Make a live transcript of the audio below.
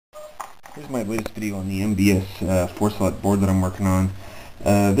Here's my latest video on the MBS 4-slot board that I'm working on.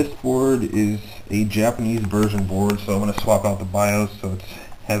 This board is a Japanese version board, so I'm going to swap out the BIOS so it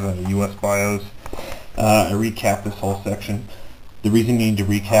has a US BIOS. I recapped this whole section. The reason you need to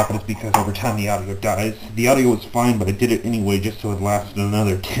recap it is because over time the audio dies. The audio was fine, but I did it anyway just so it lasted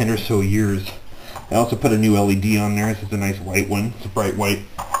another 10 or so years. I also put a new LED on there. This is a nice white one. It's a bright white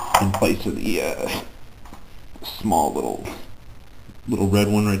in place of the small little red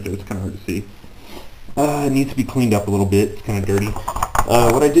one right there. It's kind of hard to see. It needs to be cleaned up a little bit. It's kind of dirty.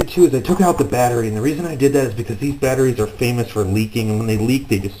 What I did too is I took out the battery, and the reason I did that is because these batteries are famous for leaking, and when they leak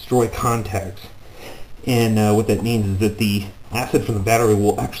they destroy contacts. And what that means is that the acid from the battery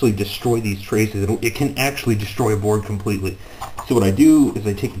will actually destroy these traces. It can actually destroy a board completely. So what I do is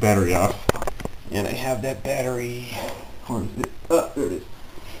I take the battery off, and I have that battery, where is it? Oh, there it is.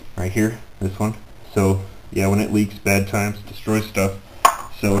 Right here, this one. So yeah, when it leaks, bad times, destroys stuff.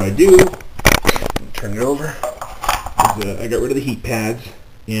 So what I do, turn it over, is I got rid of the heat pads,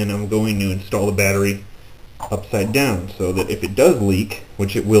 and I'm going to install the battery upside down so that if it does leak,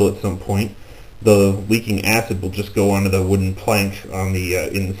 which it will at some point, the leaking acid will just go onto the wooden plank on the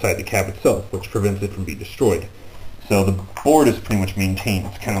inside the cap itself, which prevents it from being destroyed. So the board is pretty much maintained.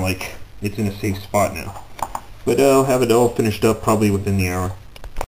 It's kind of like it's in a safe spot now. But I'll have it all finished up probably within the hour.